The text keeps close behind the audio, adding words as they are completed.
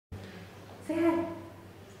Say hi.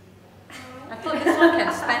 I thought this one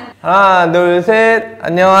can stand. 하나, 둘, 셋.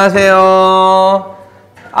 안녕하세요.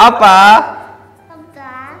 아빠.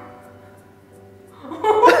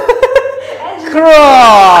 Cool.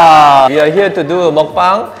 We are here to do a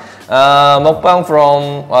mukbang. Mukbang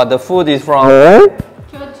from the food is from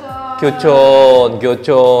KyoChon.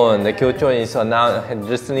 KyoChon. The KyoChon is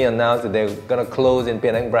recently announced that they're gonna close in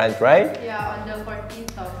Penang branch, right? Yeah, on the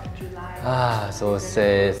 14th of July. Ah, so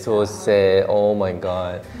sad, so sad. Oh my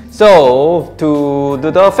god. So to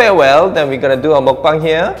do the farewell, then we're gonna do a mukbang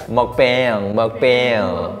here. Mukbang.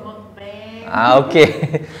 Mukbang. Ah,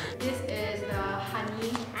 okay. This is the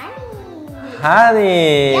honey.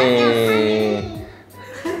 Honey.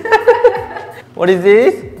 What is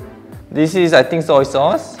this? This is, I think, soy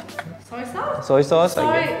sauce. Soy sauce? Soy sauce. Soy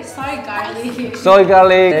garlic. Soy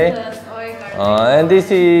garlic. Soy garlic. And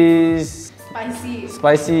this is Spicy.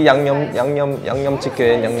 spicy 양념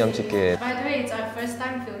chicken. By the way, it's our first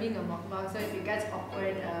time filming a mukbang, so if it gets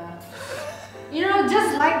awkward, you know,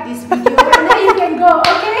 just like this video and then you can go,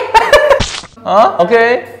 okay? Huh?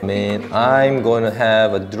 Okay. Man, I'm gonna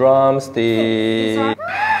have a drumstick.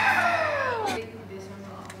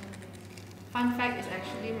 Fun fact is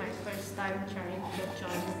actually my first time trying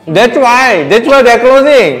KyoChon. That's why they're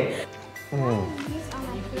closing.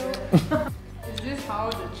 Is this how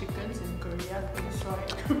the chickens in Korea taste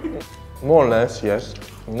like? More or less, yes.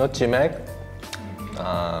 No chimek.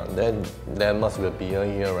 Then there must be a beer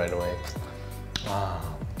here right away.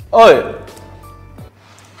 Oi!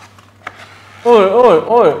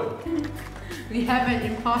 Oi! We have an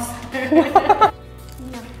imposter.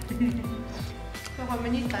 So how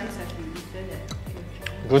many times have you eaten at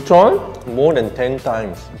KyoChon? KyoChon? More than 10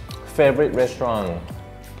 times. Favorite restaurant?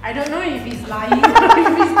 I don't know if he's lying or if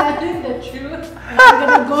he's telling the truth. I'm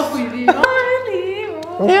gonna go with you. Oh really?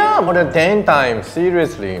 Oh. Yeah, more than 10 times.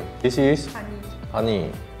 Seriously. This is Honey.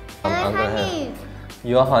 honey. I'm gonna have.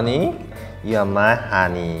 Your honey? You're my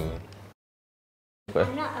honey.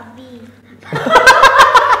 I'm not a bee.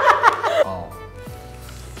 Oh.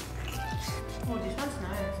 Oh, this one's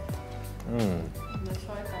nice. The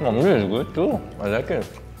soy garlic. This is good too. I like it.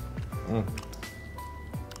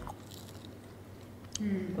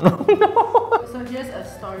 So here's a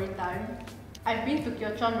story time. I've been to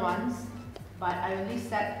KyoChon once, but I only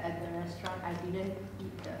sat at the restaurant. I didn't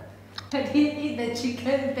eat the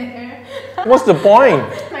chicken there. What's the point?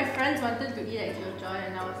 My friends wanted to eat at KyoChon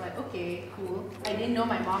and I was like, okay, cool. I didn't know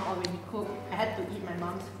my mom already cooked. I had to eat my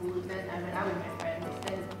mom's food. Then I went out with my friends.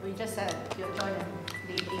 Then we just sat at KyoChon and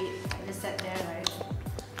they ate. I just sat there, right?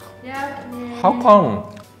 Yeah. How come?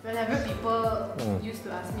 Whenever people used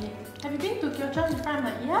to ask me, have you been to KyoChon before? I'm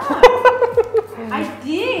like, yeah, I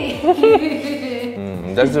did.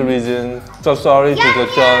 That's the reason. So sorry to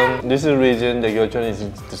KyoChon. This is the reason that KyoChon is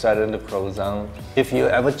decided to close down. If you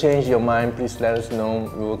ever change your mind, please let us know.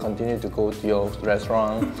 We will continue to go to your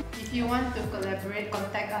restaurant. If you want to collaborate,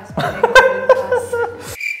 contact us. Contact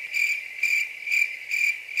us.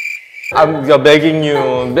 I'm begging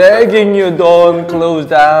you, don't close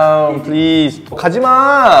down, please.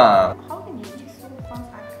 가지마. How can you eat so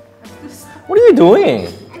fast? I'm too stuck. What are you doing?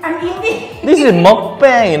 I'm eating. This is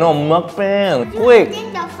mukbang, you know, mukbang. Quick. I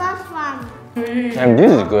think the first one. And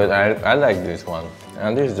this is good. I like this one.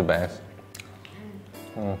 And this is the best.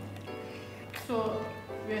 So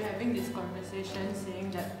we're having this conversation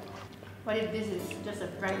saying that, what if this is just a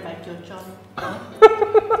prank by KyoChon?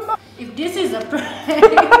 If this is a prank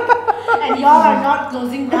and y'all are not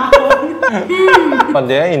closing down. But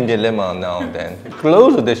they're in dilemma now then.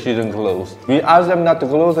 Close or they shouldn't close? We asked them not to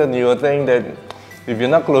close and you're saying that if you're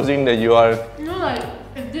not closing that you are... You know, like,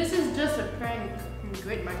 if this is just a prank,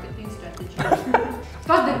 great marketing strategy.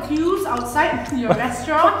 Because the queues outside your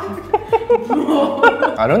restaurant, bro.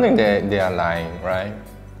 I don't think they are lying, right?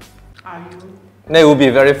 Are you? It would be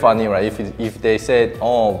very funny, right? If they said,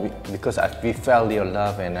 oh, because we felt your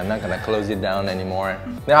love and I'm not gonna close it down anymore.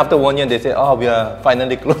 Then after 1 year, they say, oh, we are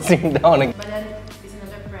finally closing down. But then it's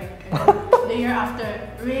another prank. And then the year after,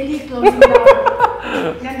 really closing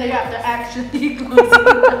down. Then the year after, actually closing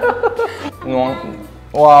down.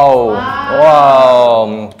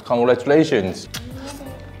 Wow. Congratulations.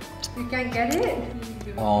 You can't get it?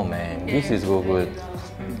 Oh man, this is so good.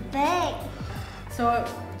 Big. So,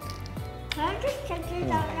 Can I just check it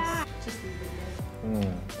out now? just leave it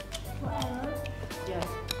there. Whatever. Yeah.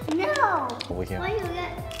 No. Over here. Why you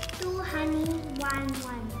get 2 honey,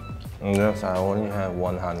 1. Yes, I only have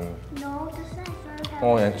 1 honey. No, the second have.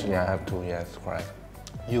 Oh, actually, I have 2. Yes, correct.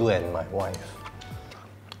 You and my wife.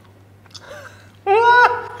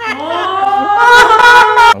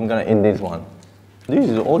 I'm gonna eat this one. This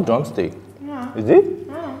is all drumstick. Yeah. Is it?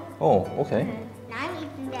 Yeah. Oh, okay. Now I'm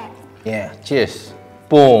eating that. Yeah, cheers.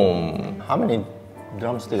 Boom. How many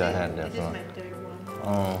drumsticks I had there? This is my third one.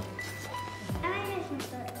 Oh. I like this.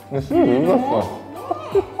 It's really good.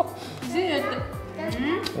 Is it your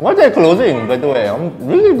Why they're closing, by the way? I'm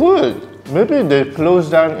really good. Maybe they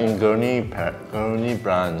closed down in Gurney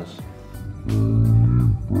branch.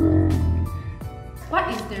 What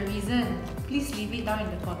is the reason? Please leave it down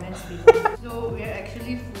in the comments below. So we're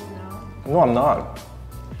actually full now. No, I'm not.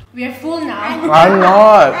 We're full now. I'm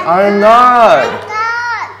not. I'm not.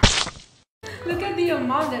 Look at the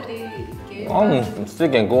amount that they gave us. Still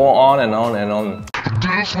can go on and on and on.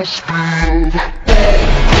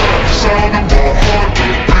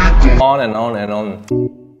 On and on and on.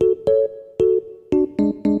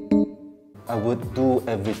 I would do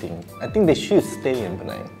everything. I think they should stay in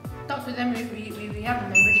Penang. Talk to them if we have a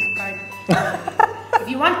membership card. If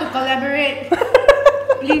you want to collaborate,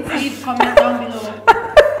 please leave comment down below.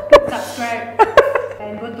 Subscribe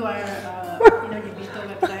and go to our uBitto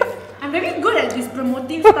website. I'm very good at this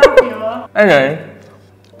promoting stuff, Anyway,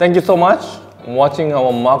 thank you so much for watching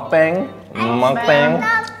our mukbang. Mukbang.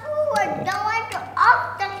 Not food. Don't want to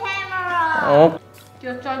off the camera. Oh,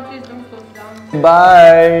 KyoChon, please don't close down.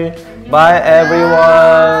 bye. Bye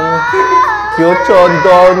everyone. KyoChon,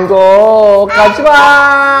 don't go.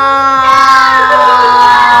 가지마.